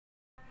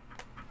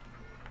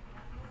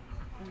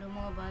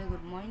mga bay,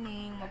 good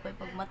morning. Mapay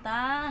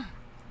pagmata.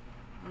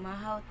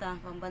 Mahaw ta,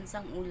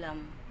 pambansang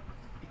ulam.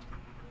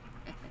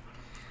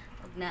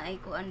 Pag naay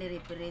ko ang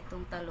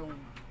piritong talong.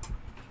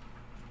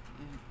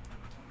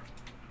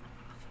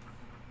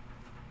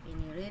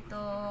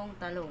 Piniritong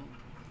talong.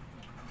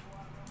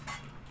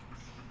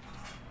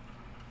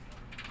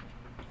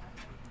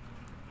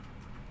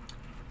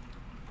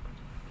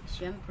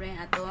 Siyempre,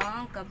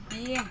 atong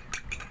kape.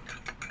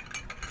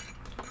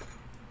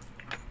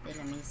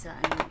 Lamisa,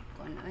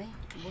 ano ay?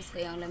 Bus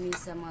kayang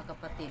lamisa mga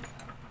kapatid.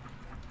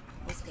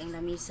 Bus kayang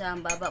lamisa,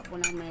 ang baba po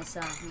ng mesa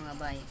mga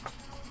bay.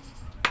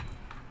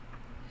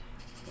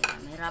 Kaya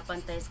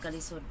mahirapan tayo sa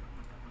kalisod.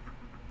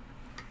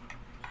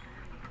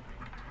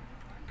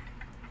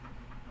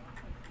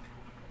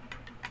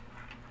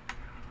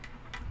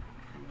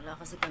 Wala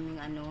kasi kaming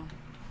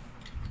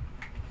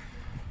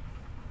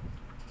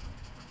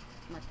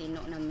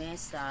matino na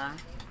mesa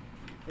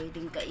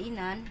pwedeng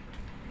kainan.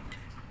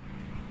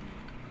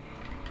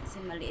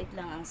 Kasi maliit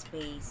lang ang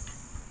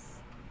space.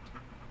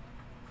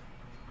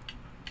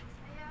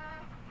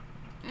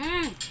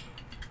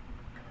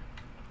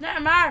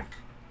 Mar!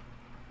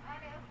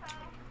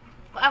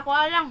 Ako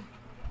lang.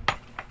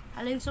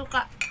 Alin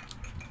suka.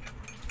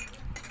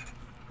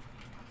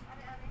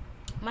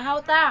 Mahaw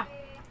ta.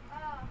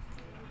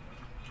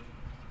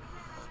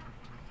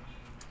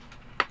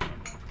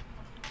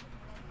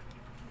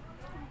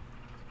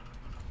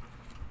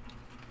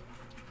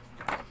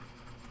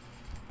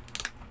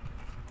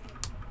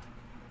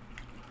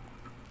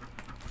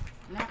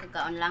 May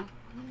kakaon lang.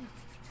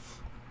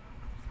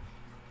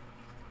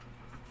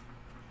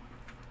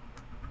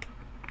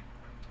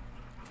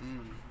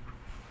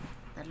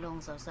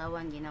 Talong,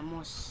 sawsawan,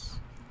 ginamos.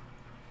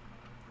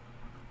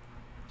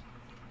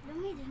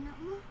 Dumi din na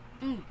mo.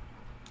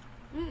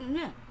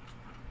 Yeah.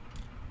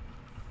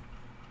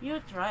 You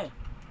try.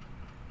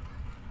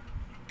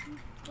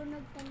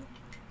 Punog talong.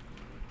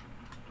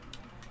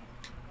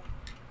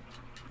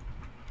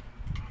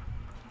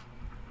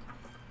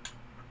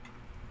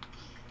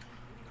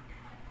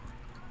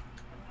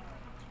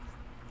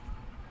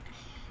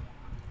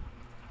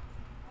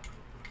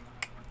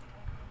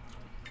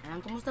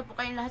 Kumusta po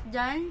kayong lahat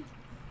dyan?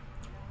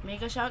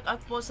 Mega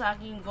shoutout po sa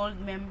aking gold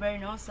member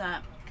no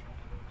sa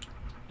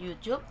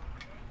YouTube.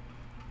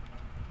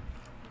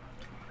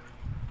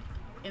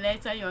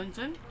 Eliza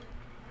Johnson.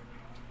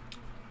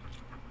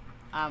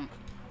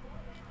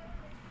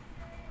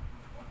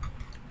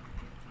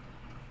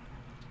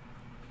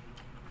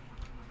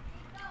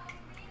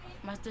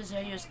 Master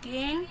Serious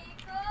King.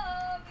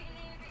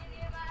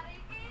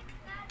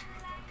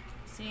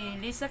 Si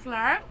Lisa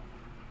Clark.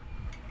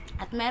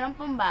 At meron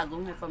pong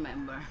bagong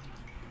nagpa-member.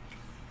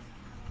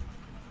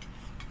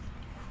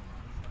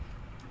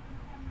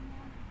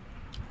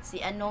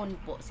 Si Anon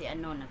po. Si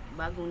Anon.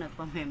 Bagong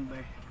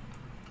nagpa-member.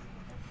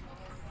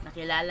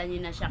 Nakilala niyo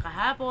na siya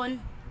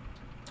kahapon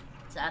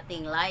sa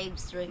ating live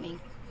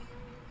streaming.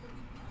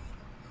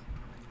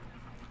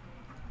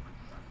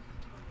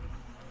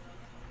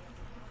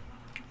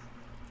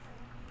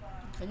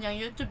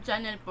 Kanyang YouTube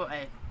channel po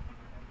ay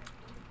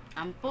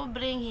Ang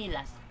Pobreng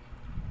Hilas.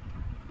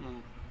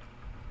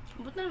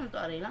 Buti na ito,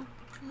 ari lang.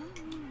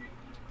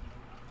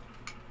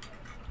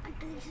 Ang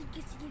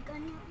tagisig-gisig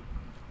ano.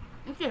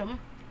 Okay naman.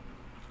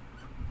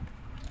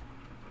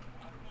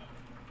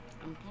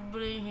 Ang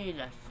Pobreng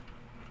Hilas.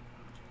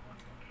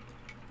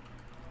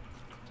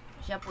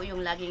 Siya po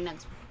yung laging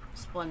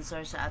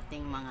nag-sponsor sa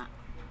ating mga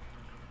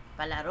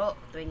palaro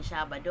tuwing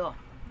Sabado.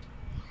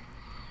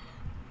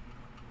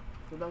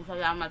 Sobrang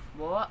salamat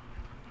po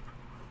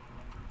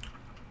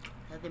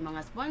sa ating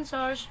mga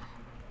sponsors.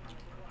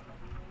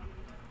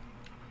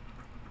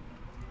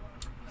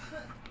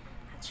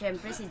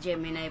 Siyempre si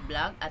Gemini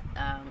Vlog at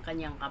ang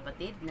kanyang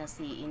kapatid na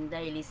si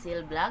Inday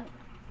Lisil Vlog.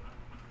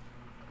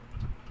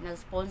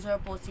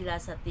 Nag-sponsor po sila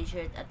sa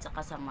t-shirt at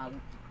saka sa mug.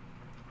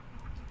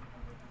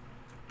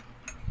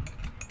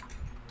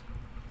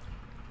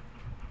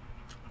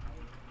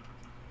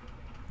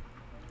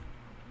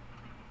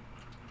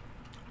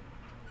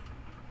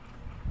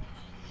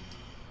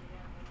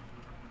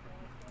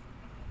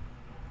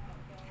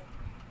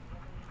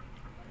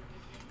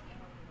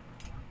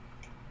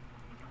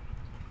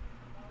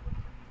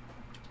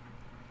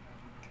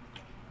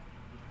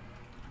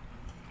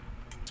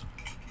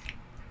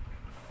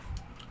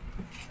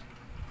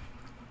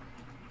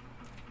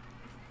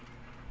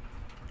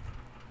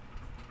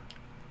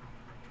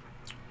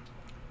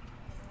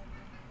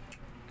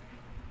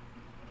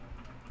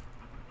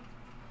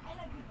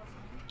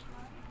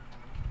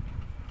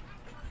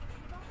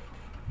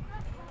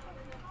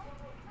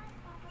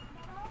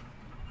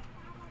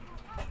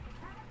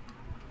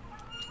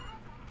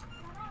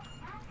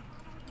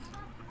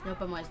 Yung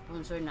pa mga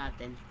sponsor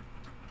natin.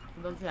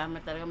 Ibang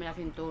salamat talaga,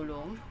 malaking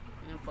tulong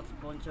yung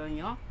pag-sponsor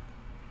nyo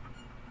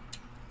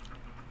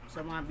sa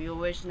mga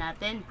viewers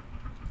natin.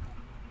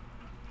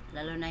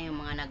 Lalo na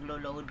yung mga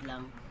naglo-load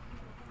lang.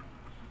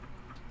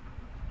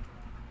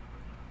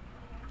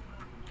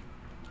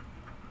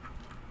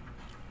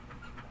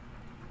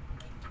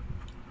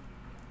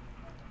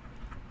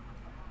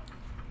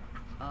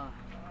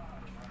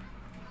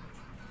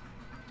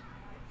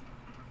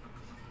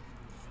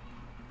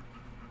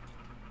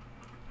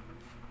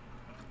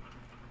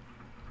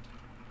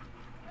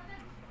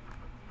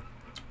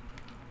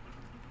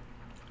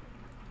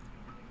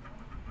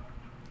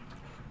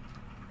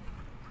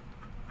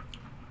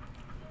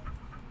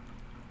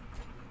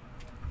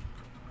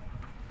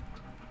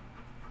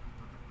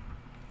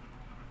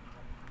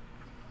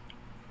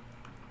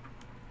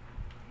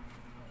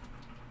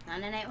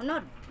 Ano na yung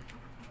unod?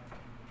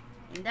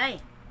 Inday.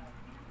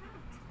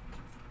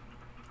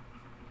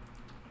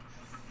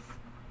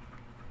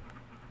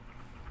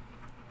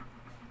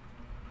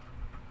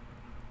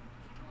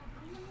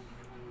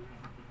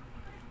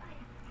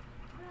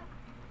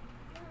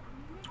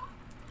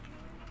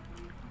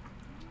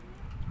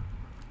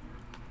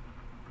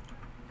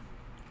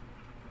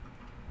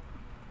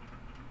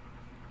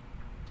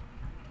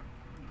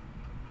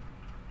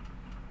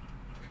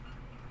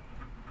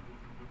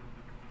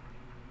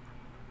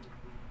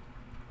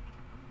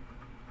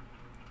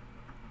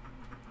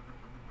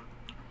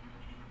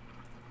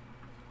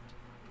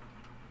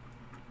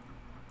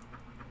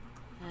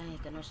 Ay,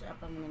 kano siya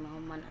pa man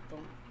mahuman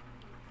atong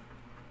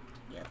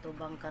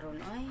giatubang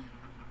karon ay.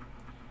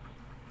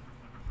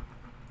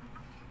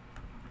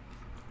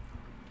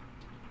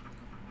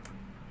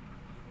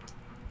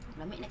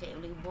 Lami na kay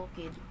uling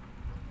bukid.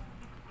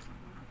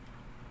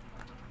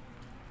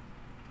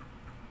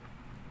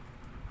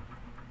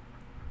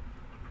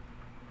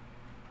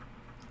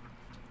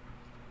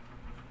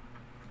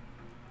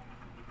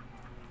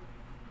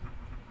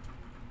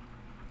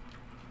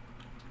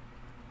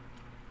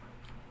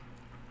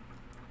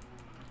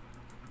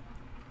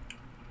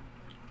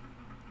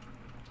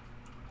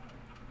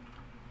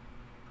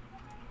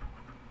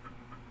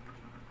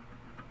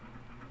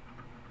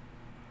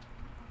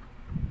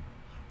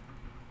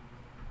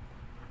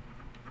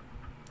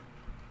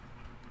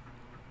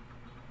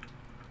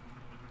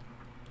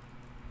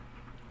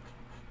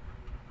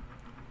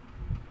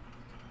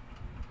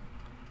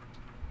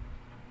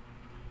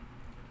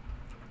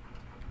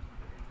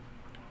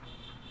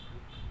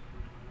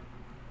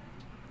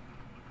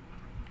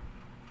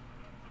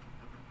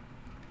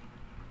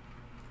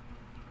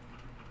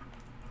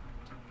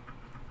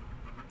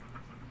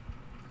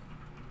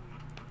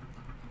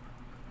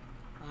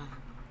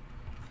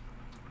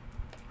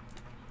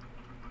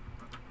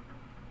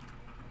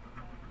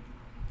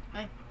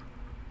 Ay.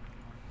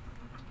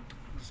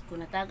 Diyos ko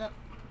natagak.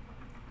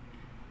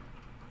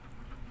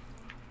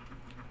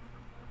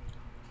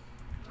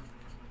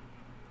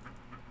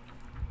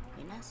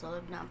 Okay na,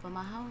 solve na ang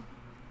pamahaw.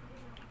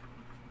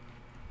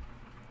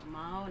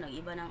 Pamahaw,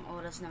 nag-iba ng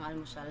oras ng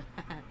almusal.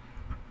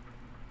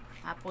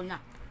 Hapon na.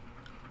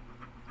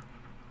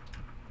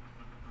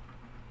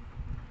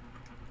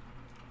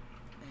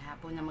 Kaya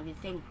hapon na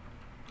magiting.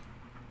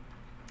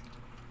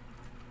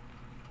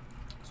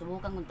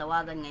 Subukan kong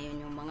tawagan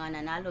ngayon yung mga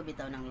nanalo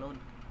bitaw ng load.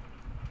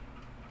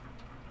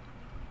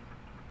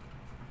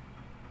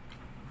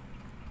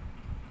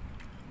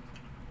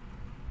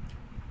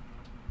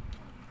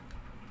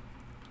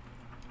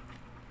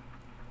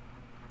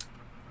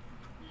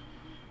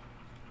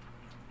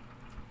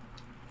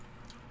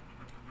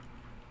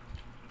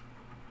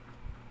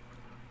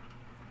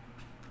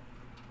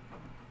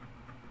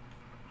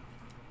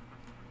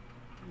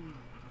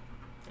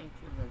 Thank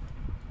you, Lord.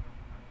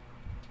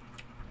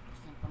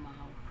 Gusto ng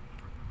pamahaw.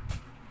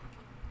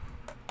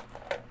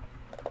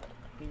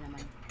 Kapi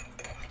naman.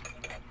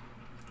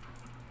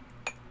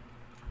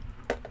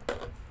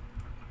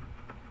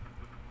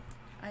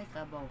 Ay,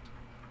 kabaw.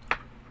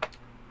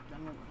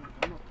 Langog ang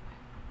kamot.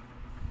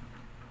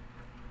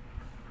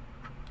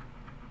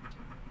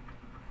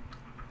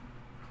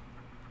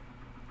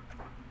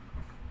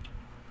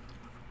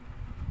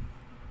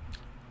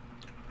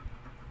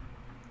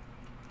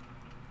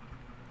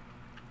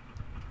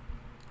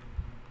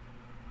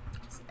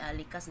 Si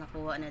Alikas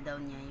nakuha na daw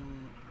niya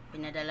yung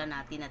pinadala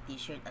natin na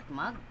t-shirt at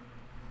mug.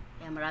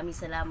 Kaya maraming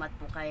salamat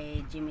po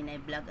kay Gemini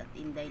Vlog at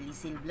Inday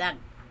Lisil Vlog.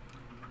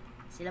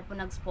 Sila po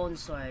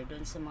nag-sponsor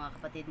doon sa mga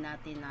kapatid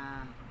natin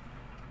na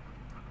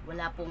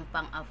wala pong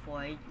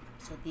pang-afford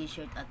sa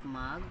t-shirt at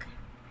mug.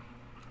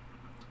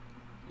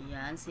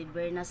 Yan, si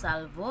Berna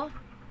Salvo.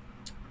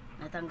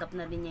 Natanggap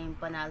na rin niya yung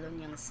panalo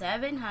niyang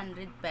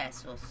 700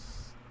 pesos.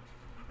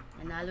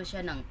 Nanalo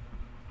siya ng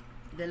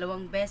 2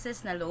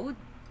 beses na load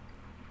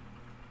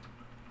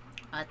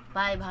at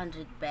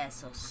 500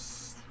 pesos.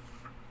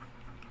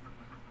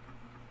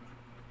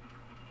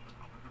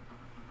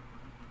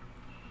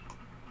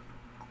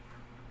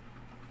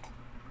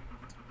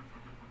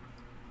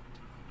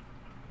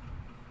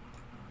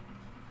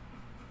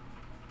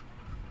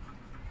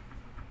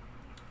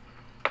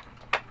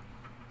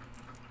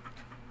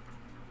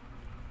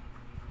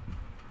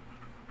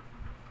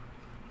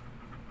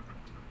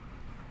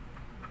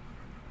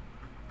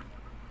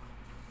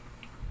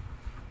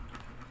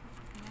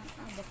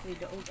 Bakoy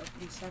daog at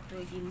sa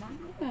tuwag imam.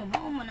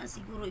 Mao man na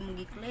siguro imong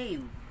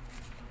gi-claim.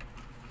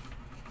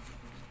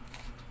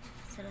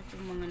 Sara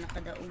itong mga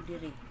nakadaog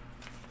diri.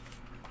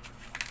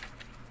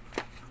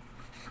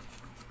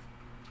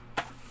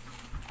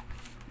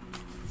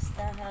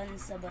 Listahan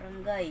sa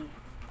barangay.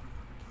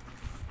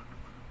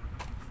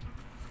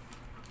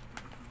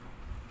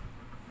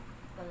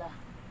 Pala.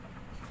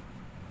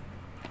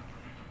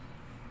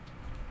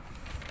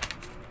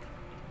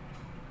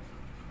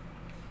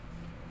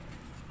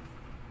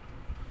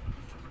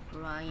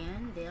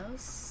 Ryan,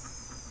 Dels,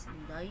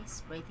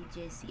 Dice, Pretty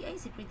Jessie. Ay,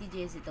 si Pretty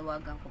Jessie,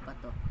 tawagan ko pa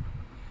to.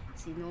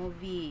 Si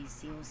Novi,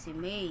 si Jose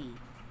May.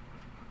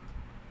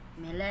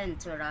 Milen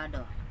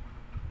Torado.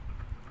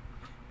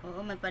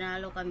 Oo, may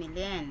panalo kami,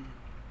 Len.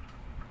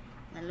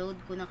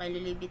 Na-load ko na kay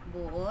Lilibit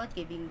Buot,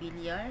 kay Bing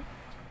Bilyar.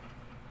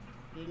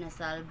 Rina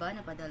Salva,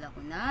 napadala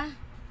ko na.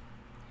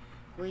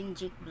 Queen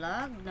Jik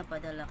Vlog,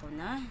 napadala ko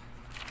na.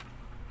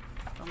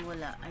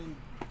 Pangwala, ay.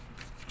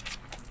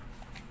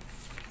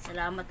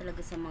 Salamat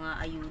talaga sa mga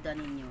ayuda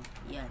ninyo.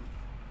 Yan.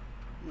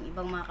 Yung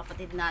ibang mga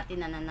kapatid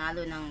natin na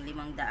nanalo ng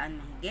 500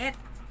 mahigit.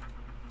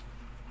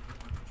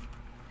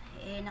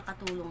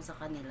 Nakatulong sa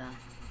kanila.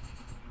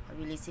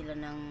 Pabili sila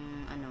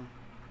ng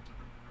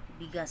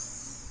bigas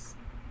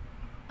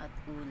at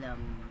ulam.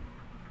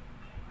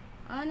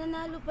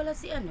 Nanalo pala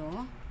si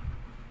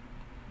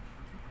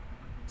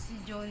si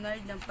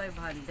Jonard ng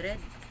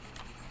 500.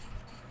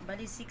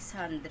 Bali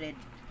 600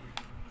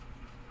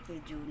 kay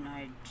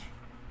Jonard.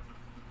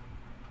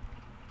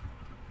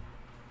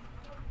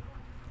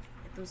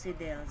 Ito si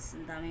Dels.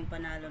 Ang daming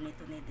panalo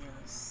nito ni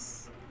Dels.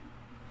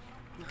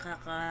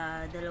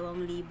 Nakaka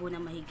 2,000 na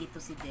mahigit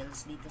to si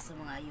Dels dito sa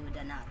mga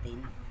ayuda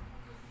natin.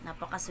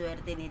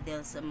 Napakaswerte ni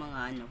Dels sa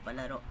mga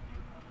palaro.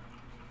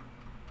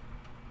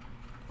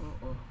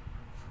 Oo.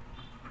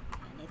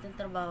 Yan, itong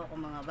trabaho ko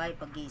mga bay,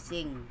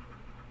 pagising.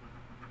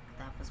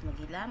 Tapos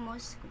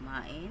maghilamos,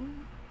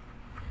 kumain,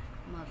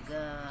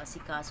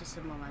 mag-asikaso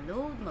sa mga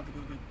load,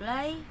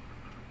 magre-reply,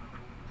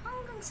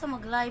 hanggang sa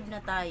mag-live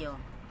na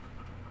tayo.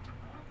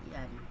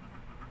 Yan.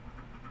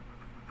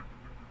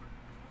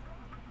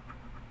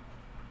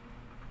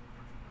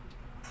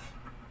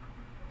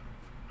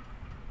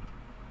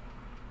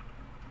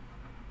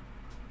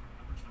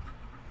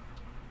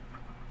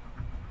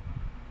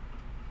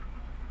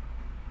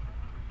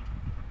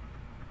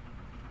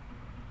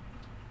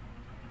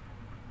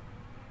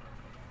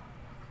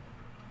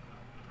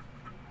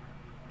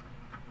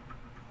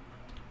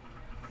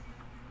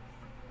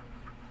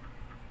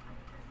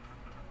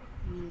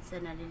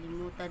 Minsan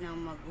nalilimutan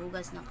ng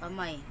maghugas ng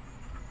kamay.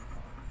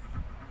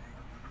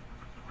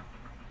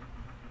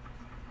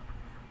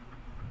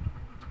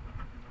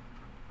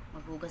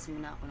 Maghugas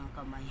muna ako ng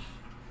kamay.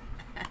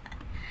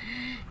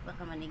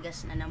 Baka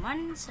manigas na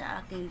naman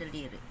sa aking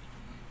daliri.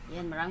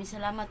 Yan, maraming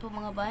salamat po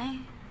mga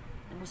bay.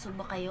 Nabusog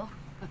ba kayo?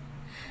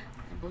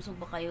 Nabusog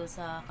ba kayo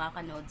sa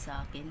kakanood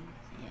sa akin?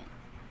 Yan.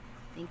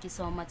 Thank you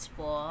so much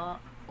po.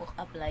 Walk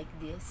up like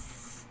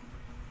this.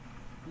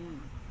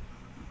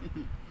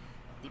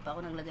 Di pa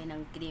ako naglagay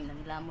ng cream.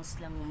 Naglamos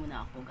lang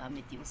muna ako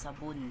gamit yung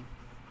sabon.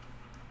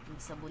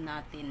 Yung sabon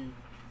natin.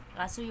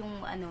 Kaso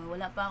yung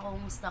wala pa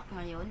akong stock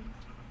ngayon.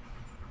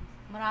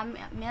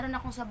 Meron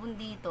akong sabon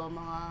dito,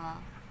 mga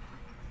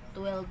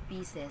 12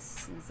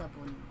 pieces na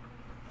sabon.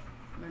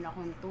 Meron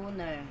akong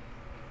toner.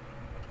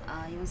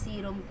 Yung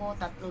serum ko,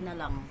 3 na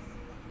lang.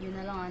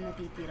 Yun na lang ang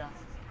natitira.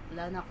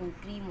 Wala na akong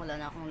cream, wala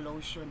na akong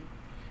lotion.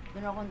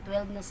 Meron akong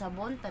 12 na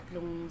sabon,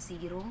 3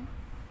 serum.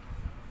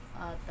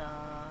 At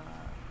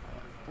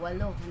 8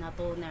 na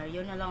toner.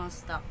 Yun na lang ang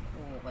stock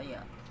ko.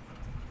 Kaya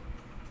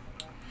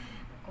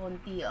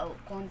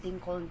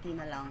konting-konti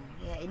na lang.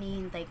 Kaya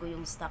inihintay ko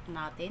yung stock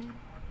natin.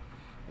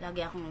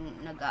 Lagi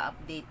akong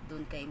nag-a-update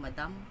dun kay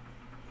madam.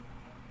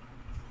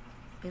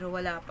 Pero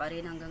wala pa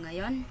rin hanggang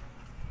ngayon.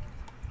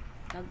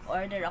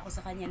 Nag-order ako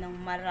sa kanya ng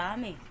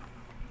marami.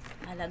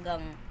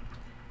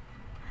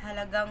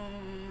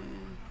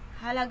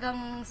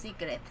 Halagang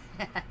secret.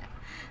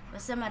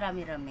 Basta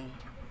marami-rami.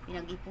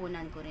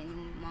 Pinag-ipunan ko rin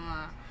yung mga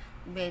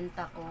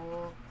benta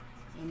ko.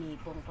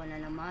 Inipon ko na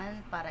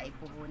naman para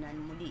ipuhunan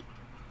muli.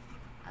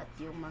 At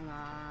yung mga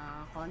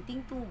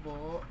konting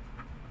tubo,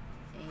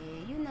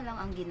 yun na lang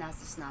ang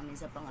ginastos namin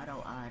sa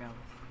pang-araw-araw.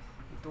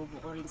 Yung tubo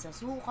ko rin sa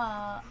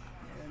suka,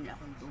 meron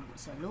akong tubo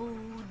sa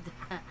load.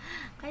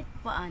 Kahit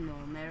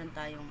paano, meron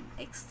tayong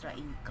extra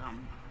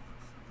income.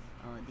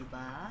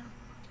 Diba?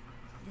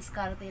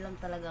 Diskarte lang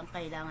talagang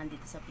kailangan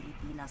dito sa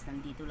Pilipinas.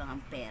 Nandito lang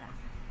ang pera.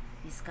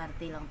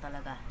 Diskarte lang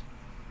talaga.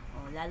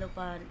 Lalo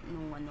pa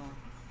nung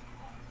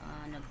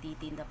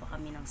nagtitinda pa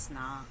kami ng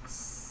snacks.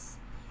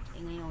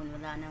 Ngayon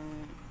wala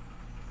nang,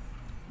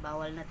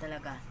 bawal na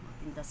talaga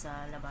magtinda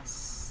sa labas.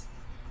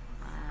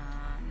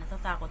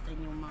 Natatakot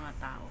rin yung mga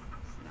tao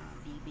na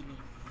bibili,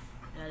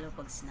 lalo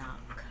pag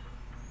snack.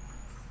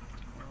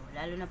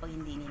 Lalo na pag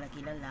hindi nila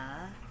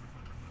kilala,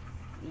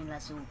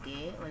 nila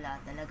suki, wala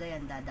talaga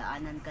yan,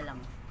 dadaanan ka lang.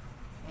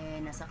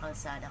 Nasa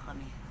kalsada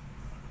kami,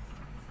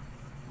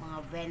 mga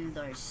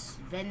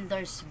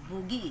vendors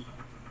boogie.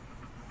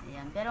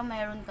 Ayan. Pero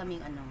mayroon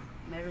kaming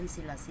meron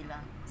sila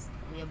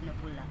uyab na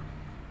pula,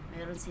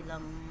 meron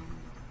silang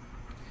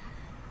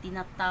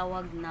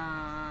tinatawag na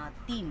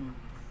team,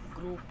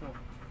 grupo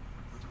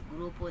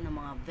ng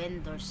mga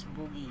vendors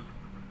boogie.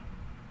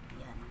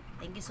 Ayan.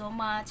 Thank you so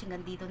much.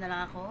 Hanggang dito na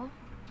lang ako.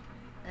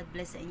 God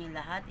bless sa inyong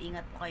lahat.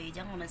 Ingat po kayo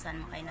dyan kung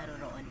saan man kayo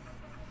naroroon.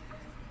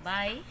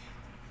 Bye.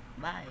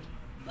 Bye.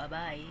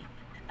 Bye-bye.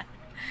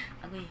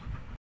 Agoy.